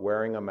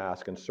 wearing a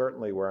mask, and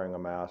certainly wearing a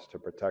mask to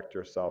protect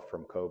yourself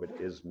from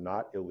COVID, is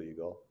not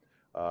illegal.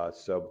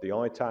 So the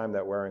only time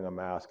that wearing a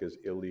mask is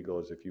illegal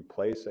is if you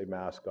place a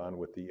mask on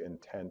with the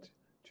intent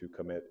to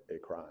commit a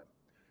crime.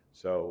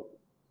 So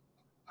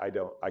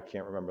I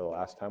can't remember the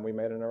last time we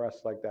made an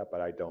arrest like that,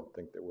 but I don't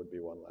think there would be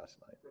one last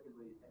night.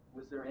 Secondly,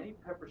 was there any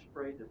pepper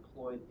spray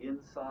deployed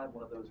inside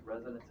one of those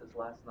residences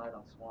last night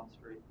on Swan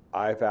Street?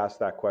 I've asked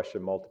that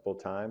question multiple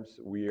times.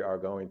 We are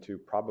going to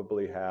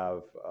probably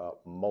have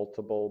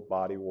multiple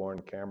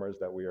body-worn cameras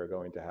that we are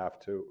going to have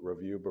to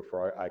review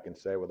before I can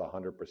say with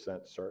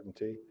 100%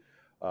 certainty.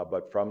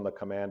 But from the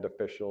command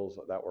officials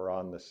that were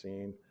on the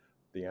scene,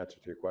 the answer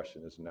to your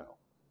question is no.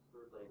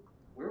 Thirdly,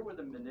 where were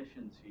the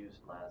munitions used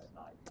last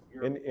night?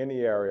 In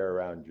the area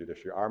around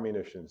Judiciary. Our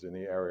munitions in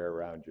the area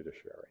around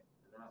Judiciary.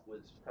 And that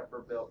was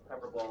pepper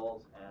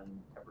balls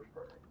and pepper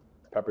spray.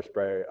 Pepper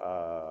spray,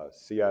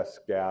 CS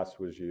gas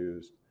was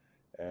used,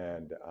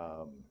 and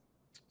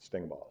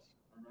sting balls.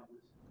 And that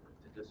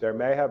was to There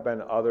may have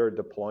been other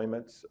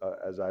deployments,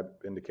 as I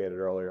indicated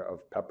earlier,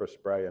 of pepper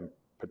spray and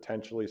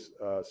potentially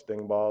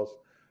sting balls.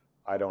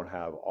 I don't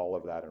have all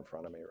of that in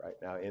front of me right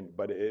now,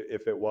 but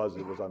if it was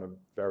on a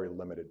very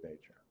limited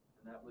nature.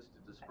 And that was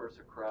to disperse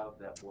a crowd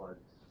that was?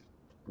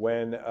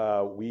 When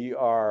we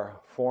are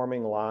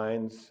forming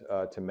lines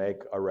to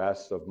make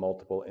arrests of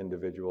multiple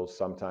individuals,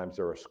 sometimes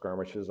there are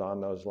skirmishes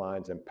on those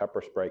lines, and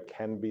pepper spray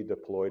can be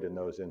deployed in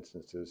those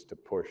instances to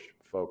push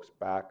folks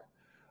back.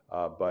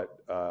 But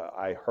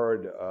I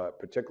heard,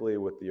 particularly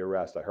with the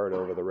arrest, I heard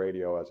over the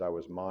radio as I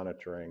was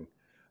monitoring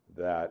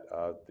that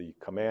the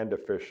command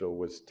official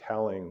was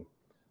telling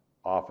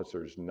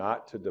officers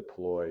not to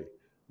deploy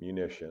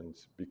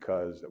munitions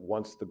because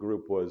once the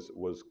group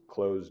was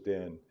closed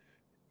in,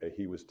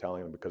 he was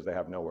telling them because they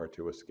have nowhere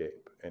to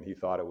escape, and he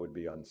thought it would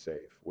be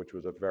unsafe, which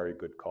was a very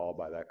good call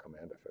by that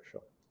command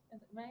official.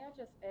 May I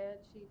just add,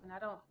 Chief, and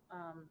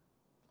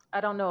I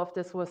don't know if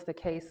this was the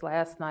case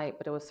last night,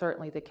 but it was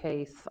certainly the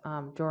case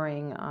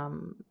during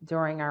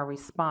our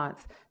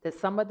response, that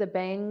some of the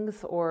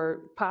bangs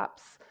or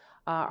pops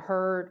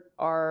heard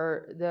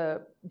are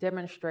the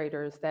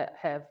demonstrators that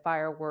have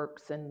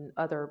fireworks and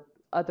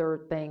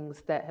other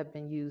things that have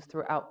been used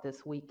throughout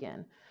this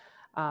weekend.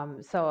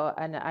 So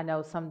I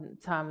know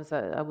sometimes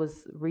I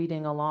was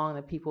reading along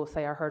that people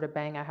say, I heard a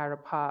bang, I heard a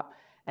pop,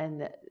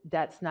 and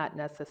that's not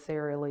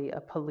necessarily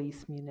a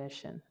police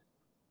munition.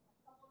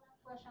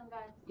 Question,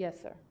 guys.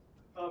 Yes, sir.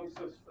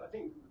 So I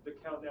think the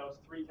count now is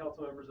 3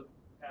 council members have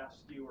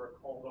asked you or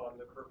called on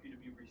the curfew to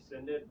be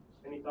rescinded.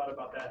 Any thought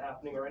about that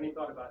happening, or any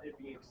thought about it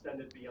being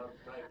extended beyond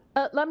tonight?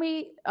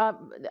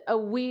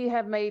 We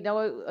have made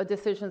no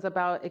decisions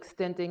about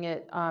extending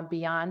it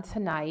beyond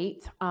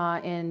tonight,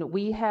 and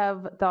we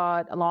have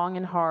thought long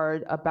and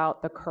hard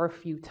about the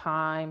curfew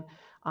time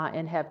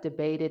and have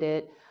debated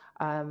it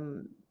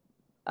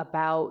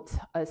about,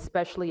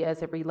 especially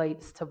as it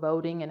relates to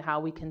voting and how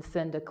we can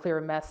send a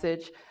clear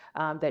message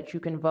that you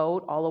can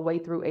vote all the way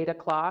through 8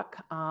 o'clock,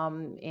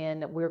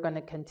 and we're going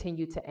to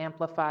continue to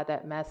amplify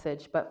that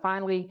message. But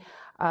finally,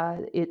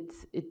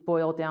 it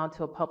boiled down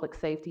to a public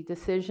safety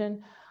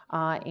decision,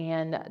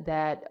 and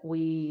that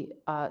we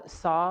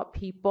saw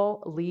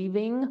people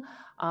leaving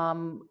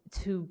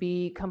to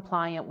be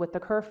compliant with the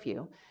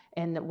curfew.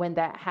 And when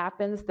that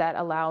happens, that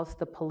allows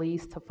the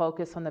police to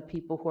focus on the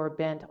people who are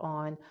bent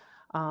on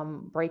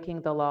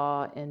breaking the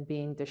law and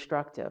being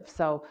destructive.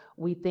 So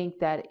we think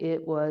that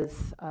it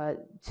was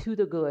to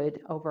the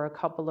good over a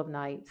couple of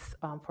nights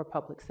for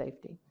public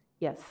safety.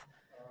 Yes.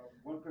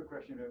 One quick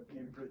question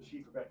for the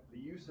chief about the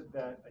use of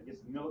that, I guess,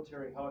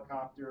 military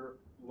helicopter,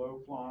 low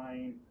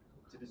flying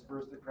to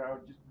disperse the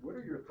crowd. Just what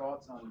are your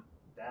thoughts on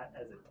that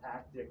as a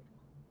tactic,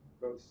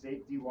 both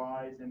safety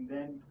wise and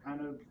then kind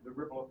of the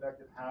ripple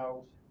effect of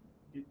how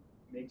it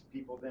makes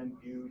people then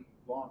view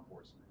law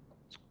enforcement?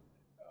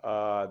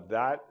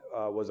 That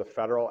was a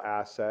federal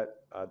asset.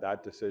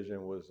 That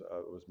decision was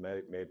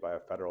made by a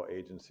federal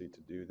agency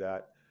to do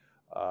that.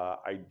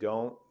 I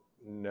don't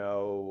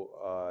know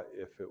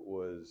if it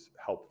was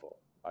helpful.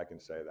 I can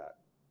say that.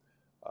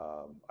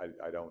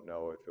 I don't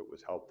know if it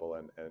was helpful,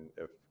 and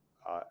if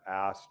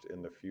asked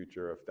in the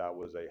future if that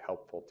was a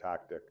helpful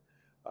tactic,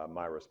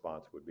 my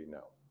response would be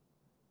no.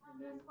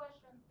 And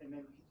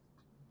then,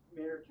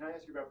 Mayor, can I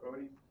ask you about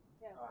voting?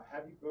 Yes.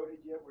 Have you voted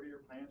yet? What are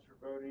your plans for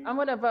voting? I'm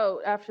going to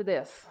vote after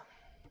this.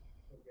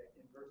 Okay,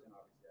 in person,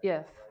 obviously.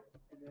 Yes.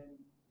 Right? And then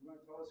You want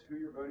to tell us who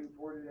you're voting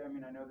for today? I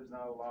mean, I know there's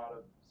not a lot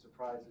of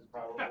surprises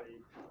probably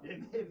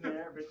in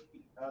there, but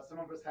some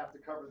of us have to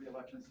cover the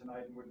elections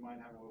tonight and wouldn't mind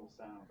having a little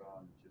sound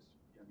on just,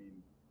 I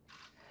mean.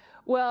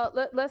 Well,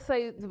 let's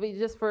say,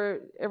 just for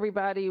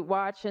everybody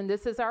watching,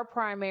 this is our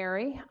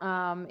primary.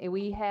 And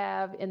we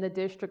have in the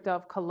District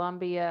of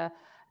Columbia,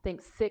 I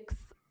think 6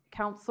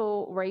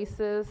 council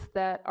races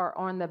that are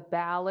on the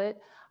ballot.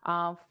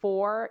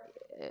 4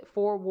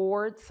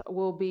 wards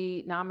will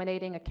be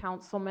nominating a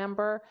council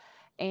member,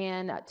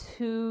 and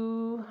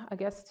 2,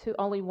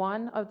 only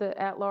 1 of the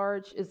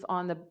at-large is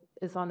on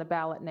the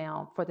ballot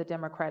now for the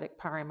Democratic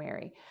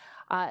primary.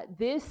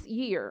 This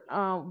year,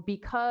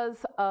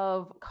 because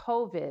of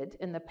COVID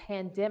and the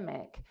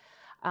pandemic,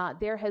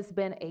 there has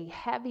been a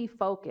heavy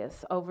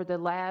focus over the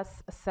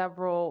last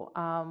several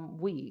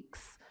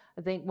weeks.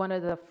 I think one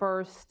of the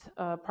first,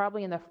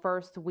 probably in the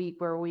first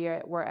week where we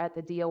were at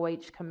the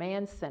DOH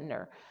Command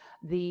Center,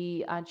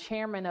 the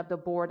chairman of the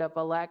Board of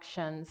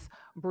Elections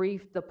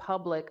briefed the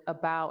public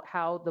about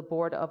how the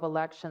Board of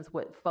Elections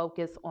would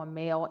focus on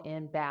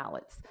mail-in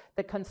ballots.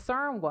 The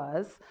concern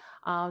was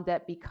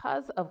that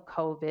because of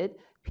COVID,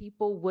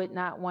 people would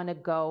not want to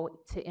go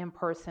to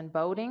in-person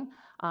voting.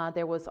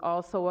 There was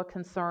also a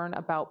concern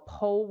about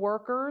poll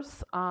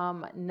workers,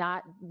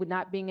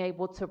 not being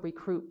able to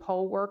recruit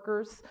poll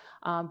workers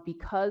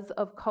because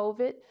of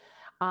COVID.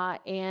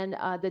 And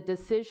the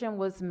decision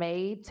was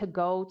made to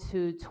go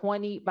to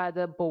by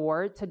the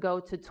board to go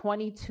to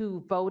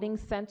 22 voting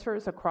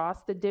centers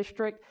across the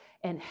district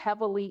and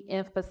heavily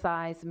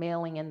emphasize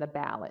mailing in the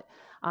ballot.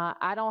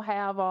 I don't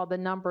have all the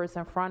numbers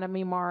in front of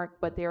me, Mark,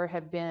 but there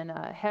have been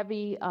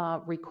heavy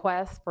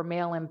requests for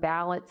mail-in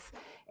ballots,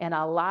 and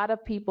a lot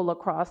of people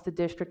across the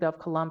District of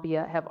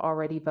Columbia have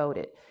already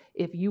voted.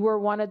 If you were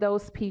one of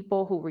those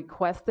people who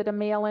requested a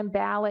mail-in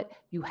ballot,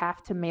 you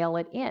have to mail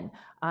it in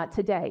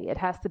today. It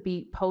has to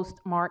be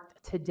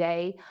postmarked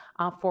today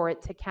for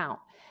it to count.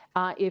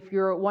 If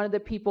you're one of the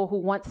people who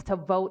wants to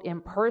vote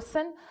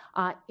in-person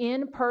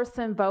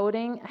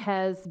voting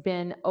has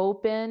been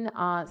open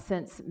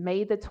since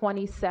May the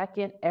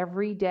 22nd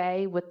every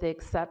day with the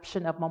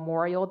exception of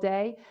Memorial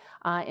Day.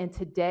 And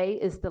today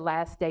is the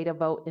last day to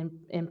vote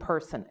in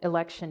person,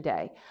 Election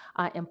Day.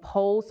 And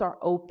polls are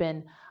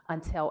open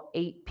until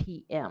 8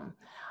 p.m.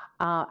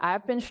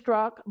 I've been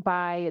struck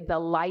by the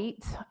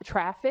light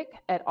traffic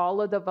at all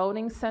of the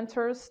voting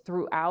centers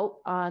throughout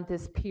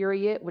this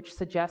period, which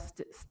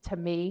suggests to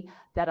me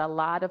that a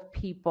lot of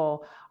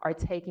people are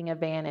taking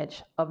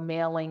advantage of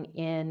mailing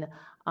in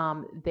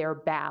their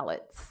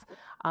ballots.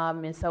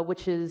 And so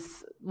which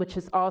is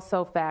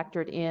also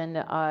factored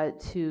in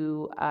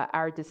to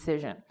our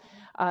decision.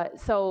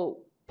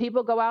 So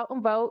people go out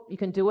and vote. You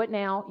can do it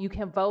now. You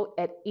can vote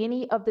at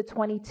any of the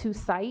 22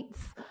 sites,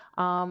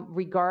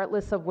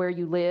 regardless of where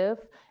you live.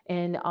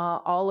 And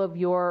all of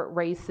your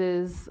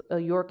races,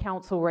 your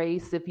council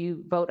race, if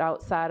you vote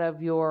outside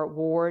of your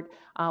ward,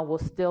 will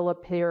still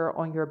appear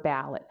on your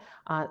ballot.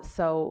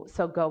 So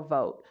go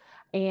vote.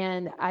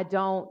 And I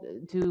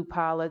don't do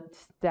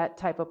that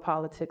type of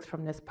politics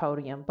from this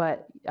podium,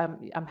 but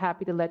I'm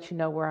happy to let you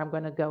know where I'm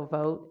going to go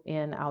vote,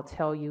 and I'll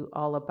tell you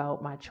all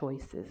about my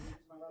choices.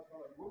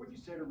 What would you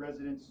say to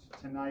residents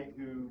tonight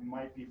who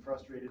might be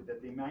frustrated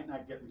that they might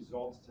not get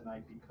results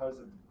tonight because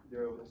of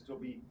there will still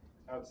be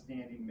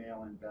outstanding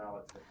mail-in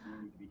ballots that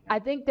need to be counted? I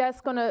think that's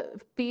going to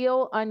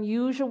feel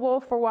unusual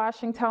for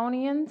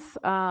Washingtonians.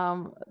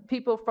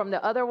 People from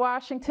the other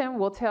Washington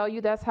will tell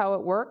you that's how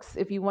it works.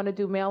 If you want to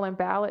do mail-in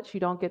ballots, you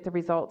don't get the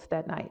results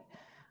that night.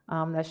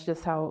 That's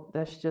just how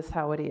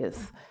it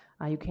is.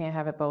 You can't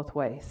have it both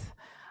ways.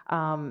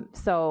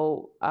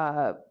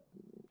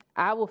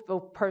 I will feel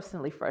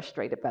personally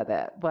frustrated by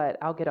that, but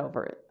I'll get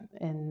over it.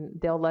 And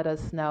they'll let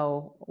us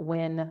know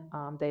when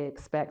they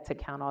expect to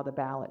count all the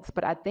ballots.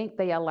 But I think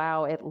they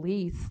allow at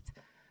least,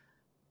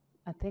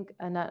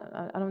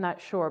 I'm not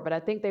sure, but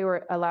I think they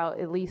were allowed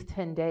at least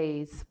 10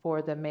 days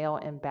for the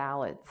mail-in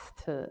ballots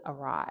to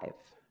arrive.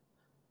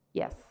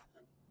 Yes.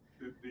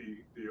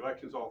 The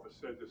elections office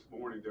said this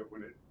morning that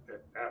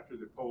that after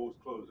the polls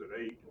close at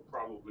 8,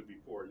 probably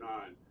before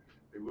 9,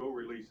 they will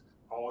release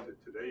all of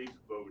today's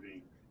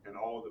voting and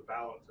all the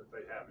ballots that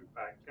they have in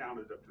fact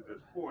counted up to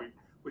this point,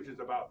 which is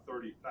about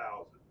 30,000.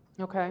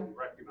 Okay. We'll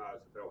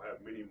recognize that they'll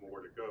have many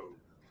more to go,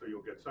 so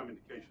you'll get some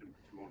indication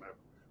that you won't have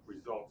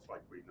results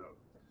like we know.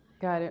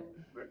 Got it.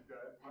 But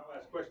my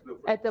last question, though,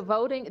 at the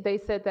voting, they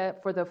said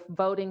that for the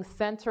voting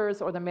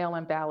centers or the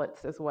mail-in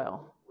ballots as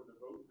well. For the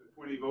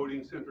 20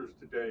 voting centers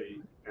today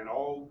and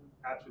all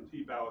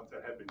absentee ballots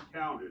that have been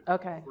counted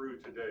through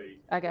today,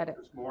 I got it.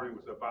 This morning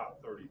was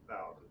about 30,000.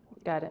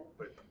 Got it.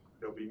 But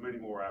there'll be many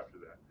more after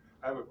that.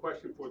 I have a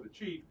question for the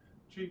chief.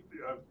 Chief,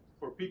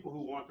 for people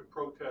who want to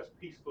protest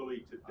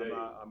peacefully today.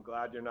 I'm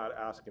glad you're not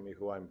asking me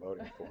who I'm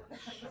voting for.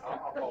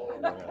 I'll follow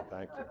up. Yeah,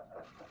 thank you.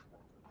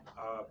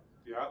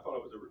 Yeah, I thought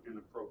it was an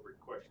inappropriate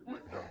question,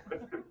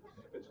 but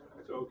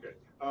it's okay.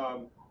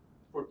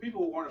 For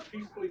people who want to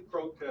peacefully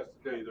protest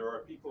today, there are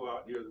people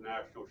out near the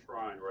National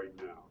Shrine right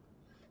now.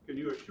 Can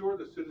you assure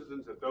the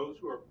citizens that those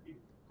who are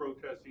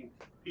protesting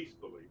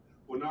peacefully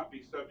will not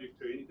be subject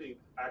to anything,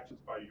 actions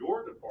by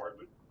your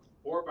department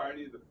or by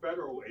any of the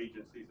federal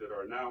agencies that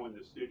are now in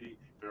the city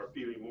and are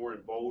feeling more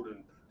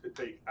emboldened to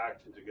take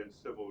actions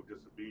against civil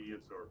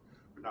disobedience or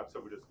not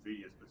civil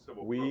disobedience, but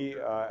civil We,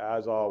 protest.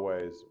 as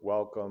always,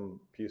 welcome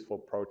peaceful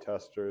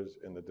protesters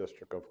in the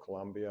District of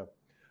Columbia.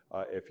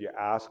 If you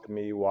ask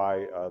me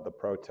why the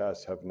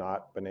protests have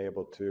not been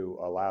able to,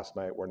 last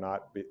night were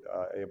not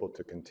able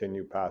to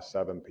continue past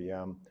 7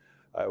 p.m.,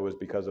 it was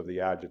because of the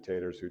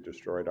agitators who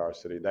destroyed our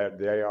city.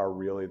 They are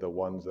really the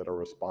ones that are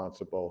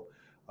responsible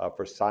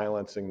for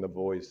silencing the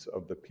voice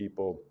of the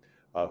people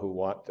who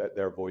want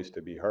their voice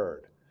to be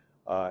heard.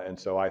 And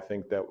so I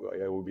think that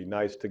it would be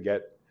nice to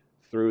get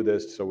through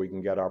this so we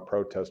can get our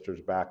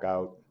protesters back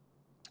out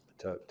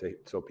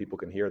so people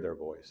can hear their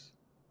voice.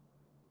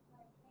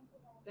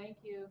 Thank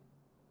you.